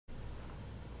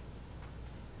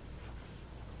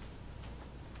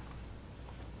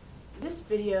This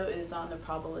video is on the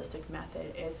probabilistic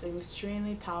method. It's an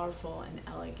extremely powerful and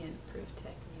elegant proof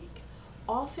technique.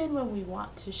 Often when we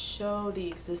want to show the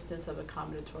existence of a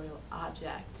combinatorial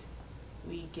object,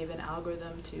 we give an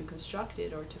algorithm to construct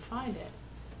it or to find it.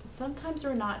 But sometimes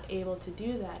we're not able to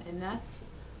do that, and that's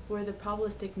where the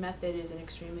probabilistic method is an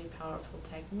extremely powerful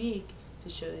technique to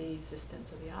show the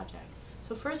existence of the object.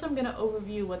 So first I'm going to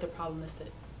overview what the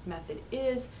probabilistic method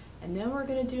is, and then we're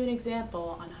going to do an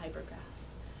example on hypergraphs.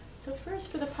 So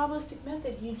first, for the probabilistic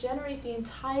method, you generate the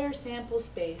entire sample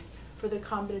space for the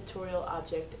combinatorial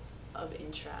object of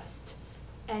interest.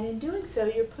 And in doing so,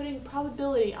 you're putting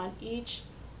probability on each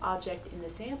object in the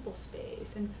sample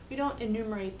space. And we don't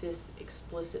enumerate this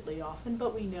explicitly often,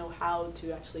 but we know how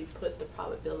to actually put the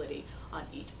probability on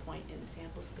each point in the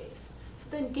sample space. So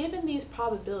then, given these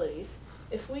probabilities,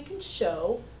 if we can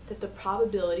show that the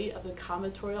probability of the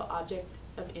combinatorial object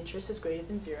of interest is greater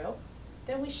than 0,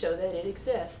 then we show that it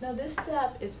exists. Now this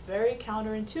step is very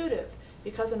counterintuitive,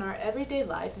 because in our everyday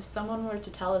life, if someone were to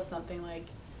tell us something like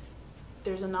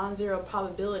there's a non-zero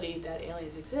probability that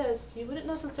aliens exist, you wouldn't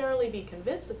necessarily be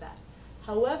convinced of that.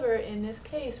 However, in this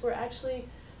case, we're actually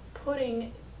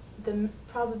putting the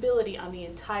probability on the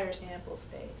entire sample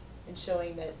space and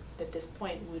showing that this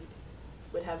point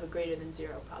would have a greater than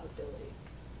 0 probability.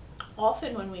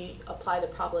 Often when we apply the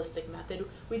probabilistic method,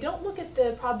 we don't look at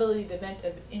the probability of the event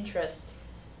of interest.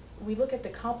 We look at the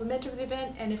complement of the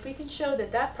event, and if we can show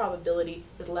that that probability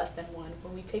is less than 1,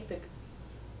 when we take the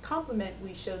complement,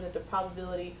 we show that the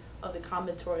probability of the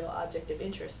combinatorial object of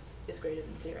interest is greater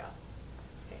than 0.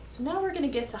 Okay, so now we're going to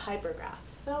get to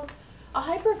hypergraphs. So a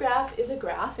hypergraph is a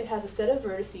graph. It has a set of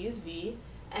vertices, V,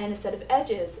 and a set of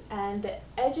edges, and the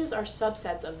edges are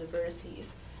subsets of the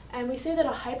vertices. And we say that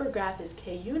a hypergraph is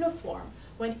k-uniform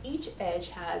when each edge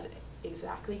has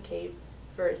exactly k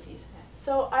vertices in it.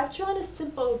 So I've drawn a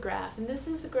simple graph, and this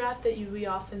is the graph that we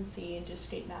often see in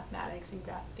discrete mathematics and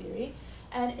graph theory.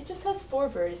 And it just has 4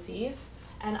 vertices,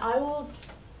 and I will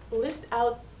list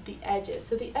out the edges.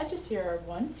 So the edges here are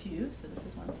 1, 2, so this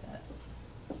is one set,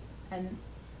 and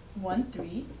 1,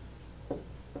 3,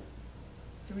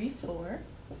 3, 4,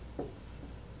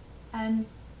 and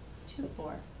 2,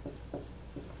 4.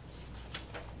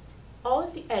 All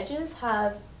of the edges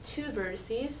have 2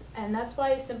 vertices, and that's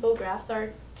why simple graphs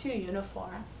are 2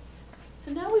 uniform.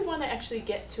 So now we want to actually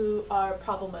get to our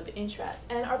problem of interest.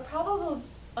 And our problem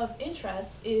of interest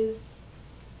is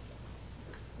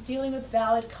dealing with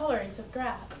valid colorings of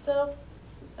graphs. So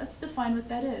let's define what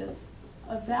that is.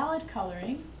 A valid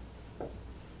coloring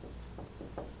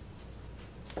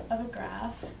of a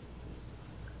graph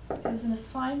is an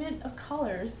assignment of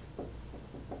colors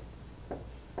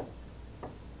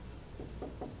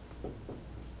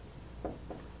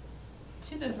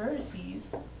to the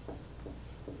vertices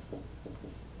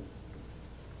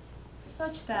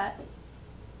such that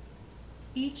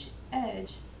each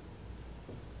edge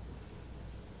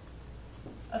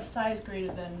of size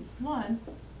greater than 1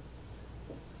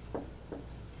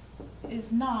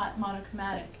 is not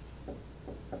monochromatic.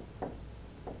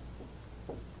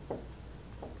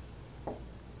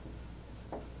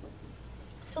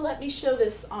 So let me show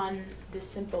this on this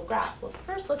simple graph. Well,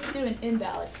 first let's do an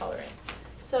invalid coloring.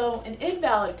 So an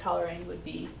invalid coloring would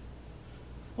be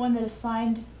one that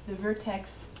assigned the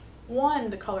vertex 1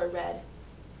 the color red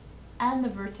and the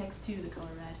vertex 2 the color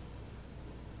red.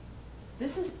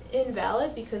 This is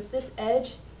invalid because this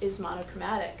edge is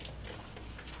monochromatic.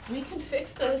 We can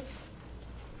fix this,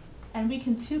 and we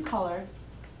can 2-color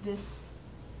this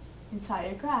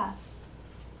entire graph.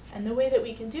 And the way that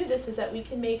we can do this is that we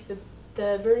can make the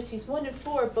vertices 1 and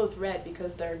 4 both red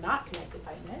because they're not connected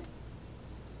by net.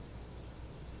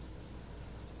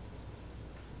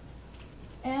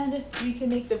 And we can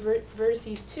make the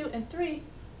vertices 2 and 3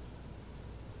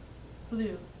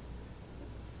 blue.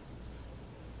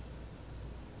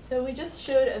 So we just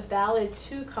showed a valid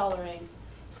 2 coloring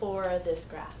for this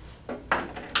graph.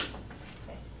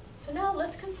 Okay. So now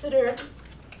let's consider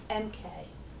MK.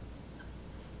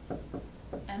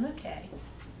 M of K.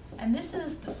 And this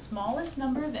is the smallest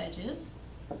number of edges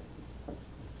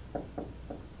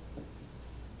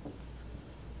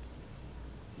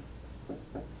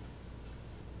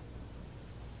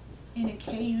in a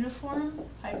k-uniform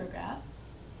hypergraph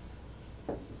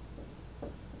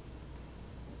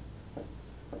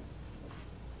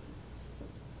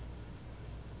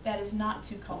that is not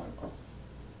 2-colorable.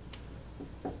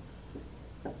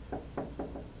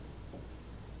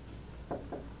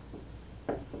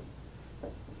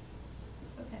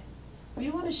 Okay.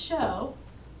 We want to show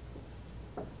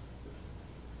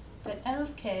that M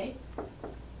of K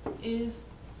is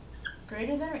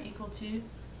greater than or equal to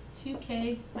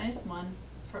 2k minus 1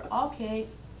 for all k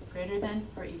greater than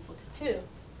or equal to 2.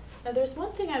 Now there's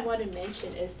one thing I want to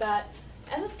mention is that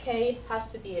m of k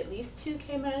has to be at least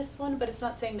 2k minus 1, but it's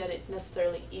not saying that it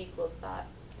necessarily equals that.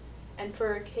 And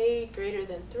for k greater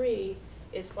than 3,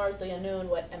 it's largely unknown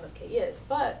what m of k is.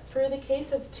 But for the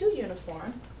case of 2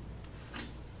 uniform,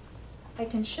 I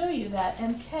can show you that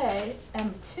mk,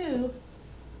 m2,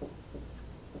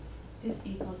 is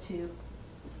equal to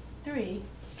 3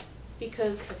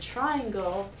 because a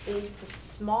triangle is the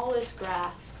smallest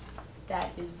graph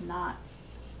that is not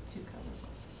 2 colorful.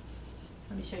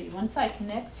 Let me show you. Once I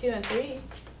connect 2 and 3,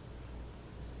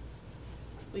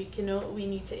 we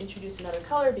need to introduce another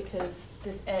color because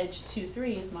this edge 2,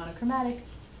 3 is monochromatic,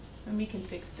 and we can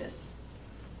fix this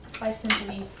by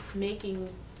simply making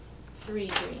 3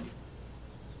 green.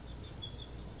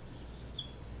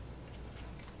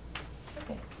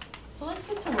 Okay, so let's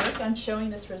get to work on showing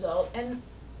this result. And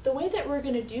the way that we're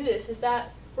going to do this is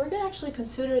that we're going to actually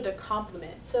consider the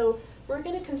complement. So we're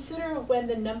going to consider when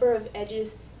the number of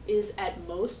edges is at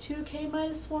most 2k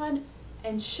minus 1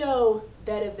 and show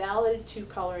that a valid 2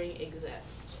 coloring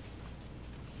exists.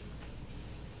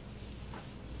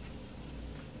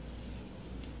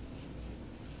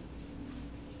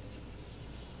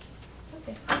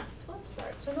 Okay, so let's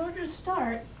start. So in order to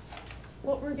start,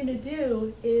 what we're going to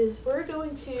do is we're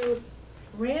going to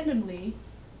randomly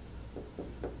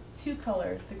 2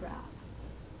 color the graph.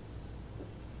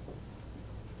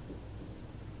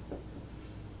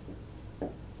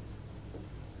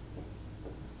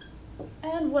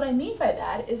 And what I mean by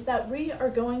that is that we are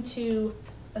going to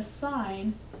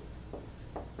assign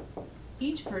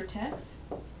each vertex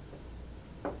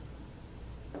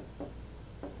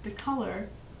the color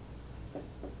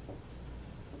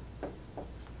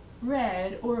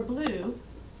red or blue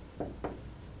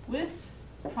with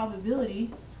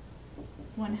probability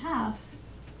 1/2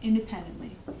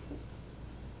 independently.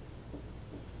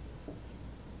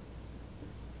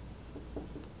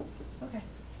 Okay.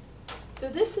 So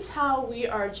this is how we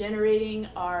are generating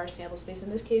our sample space,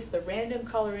 in this case the random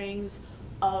colorings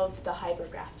of the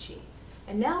hypergraph G.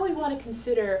 And now we want to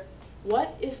consider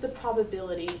what is the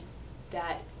probability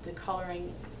that the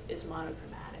coloring is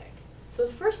monochromatic. So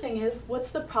the first thing is,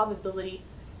 what's the probability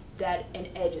that an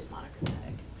edge is monochromatic?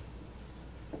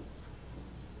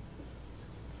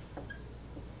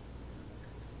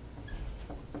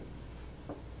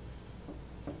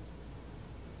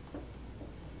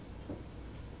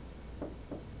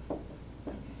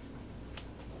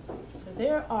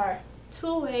 There are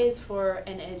 2 ways for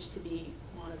an edge to be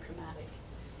monochromatic.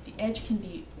 The edge can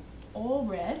be all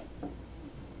red,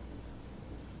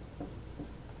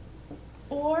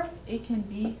 or it can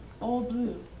be all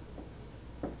blue.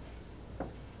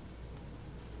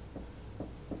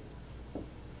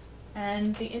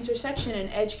 And the intersection, an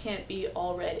edge can't be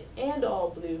all red and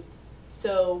all blue,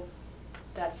 so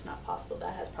that's not possible.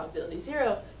 That has probability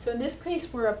 0. So in this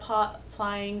case, we're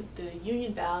applying the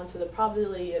union bound, so the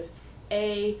probability of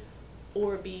A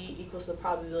or B equals the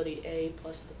probability A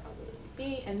plus the probability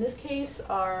B. In this case,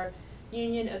 our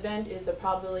union event is the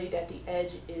probability that the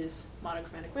edge is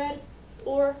monochromatic red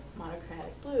or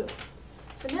monochromatic blue.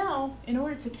 So now, in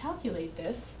order to calculate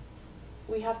this,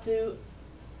 we have to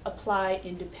apply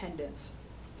independence.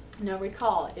 Now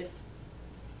recall, if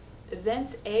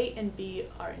events A and B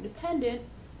are independent,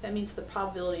 that means the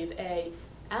probability of A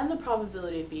and the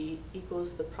probability of B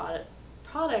equals the product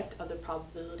of the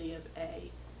probability of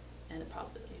A and the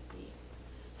probability of B.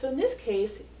 So in this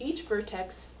case, each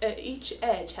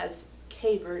edge has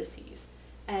k vertices,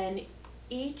 and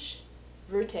each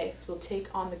vertex will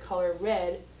take on the color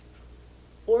red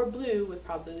or blue with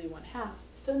probability 1/2.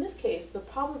 So in this case, the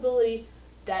probability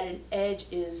that an edge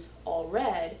is all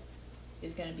red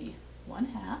is going to be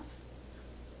 1/2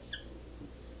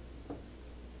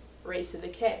 raised to the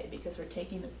k, because we're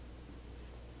taking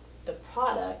the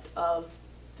product of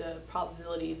the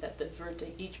probability that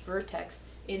each vertex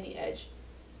in the edge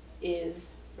is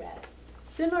red.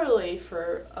 Similarly,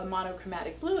 for a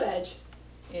monochromatic blue edge,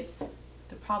 it's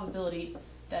the probability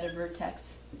that a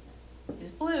vertex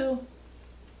is blue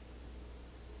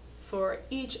for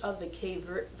each of the k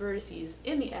vertices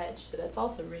in the edge, so that's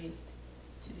also raised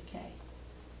to the k.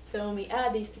 So when we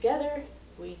add these together,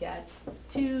 we get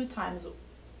 2 times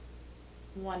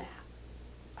 1/2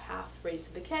 raised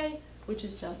to the k, which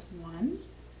is just 1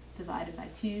 divided by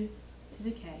 2 to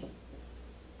the k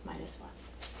minus 1.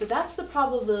 So that's the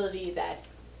probability that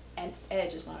an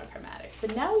edge is monochromatic.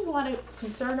 But now we want to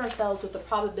concern ourselves with the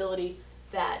probability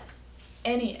that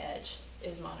any edge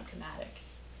is monochromatic.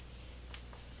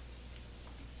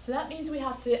 So that means we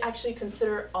have to actually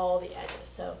consider all the edges.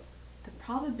 So the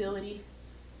probability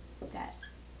that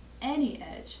any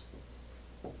edge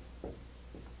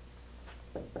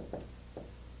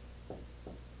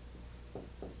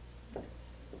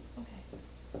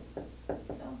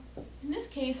in this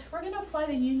case, we're going to apply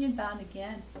the union bound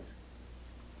again.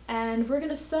 And we're going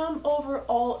to sum over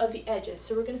all of the edges.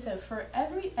 So we're going to say for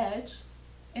every edge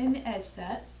in the edge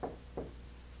set,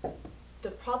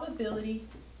 the probability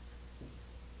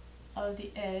of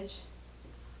the edge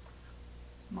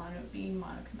being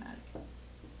monochromatic.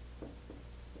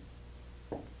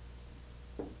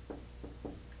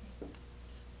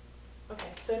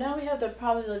 Okay, so now we have the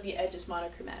probability of the edge is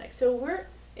monochromatic. So we're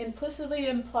implicitly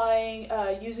applying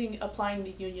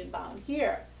the union bound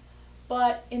here.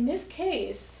 But in this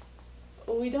case,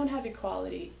 we don't have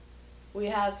equality. We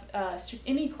have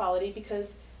inequality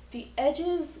because the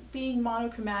edges being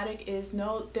monochromatic is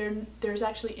there's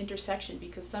actually intersection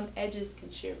because some edges can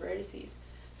share vertices.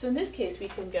 So in this case, we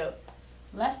can go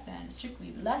less than,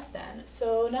 strictly less than.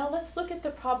 So now let's look at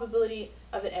the probability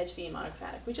of an edge being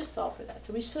monochromatic. We just solve for that.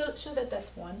 So we show that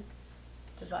that's 1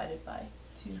 divided by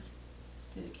 2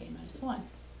 to the k minus 1.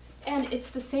 And it's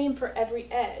the same for every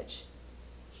edge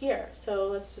here. So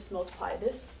let's just multiply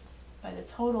this by the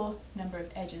total number of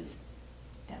edges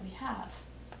that we have.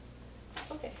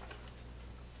 Okay.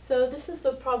 So this is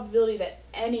the probability that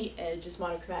any edge is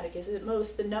monochromatic, is at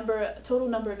most the total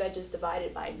number of edges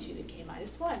divided by 2 to the k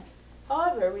minus 1.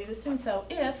 However, we've assumed so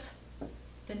if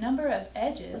the number of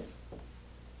edges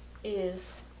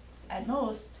is at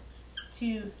most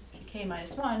 2 to the k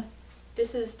minus 1,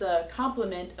 this is the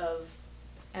complement of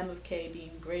m of k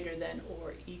being greater than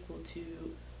or equal to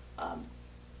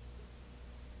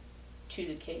 2 to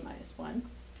the k minus 1.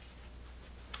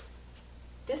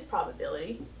 This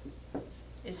probability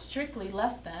is strictly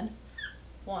less than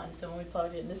 1. So when we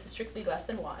plug it in, this is strictly less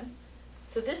than 1.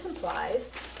 So this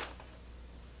implies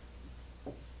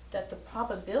that the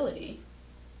probability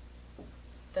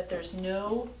that there's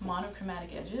no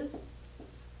monochromatic edges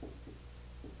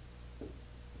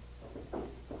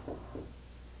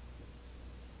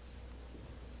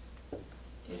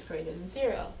is greater than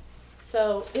 0.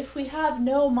 So if we have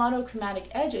no monochromatic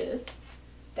edges,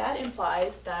 that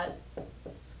implies that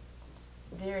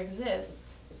there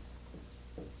exists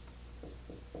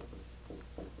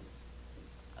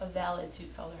a valid 2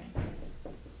 coloring.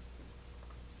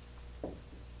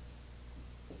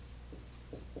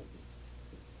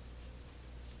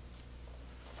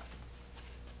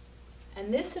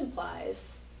 And this implies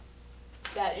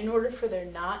that in order for there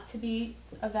not to be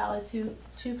a valid 2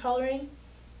 coloring,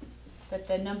 that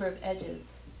the number of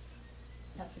edges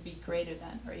have to be greater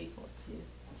than or equal to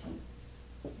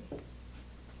 2.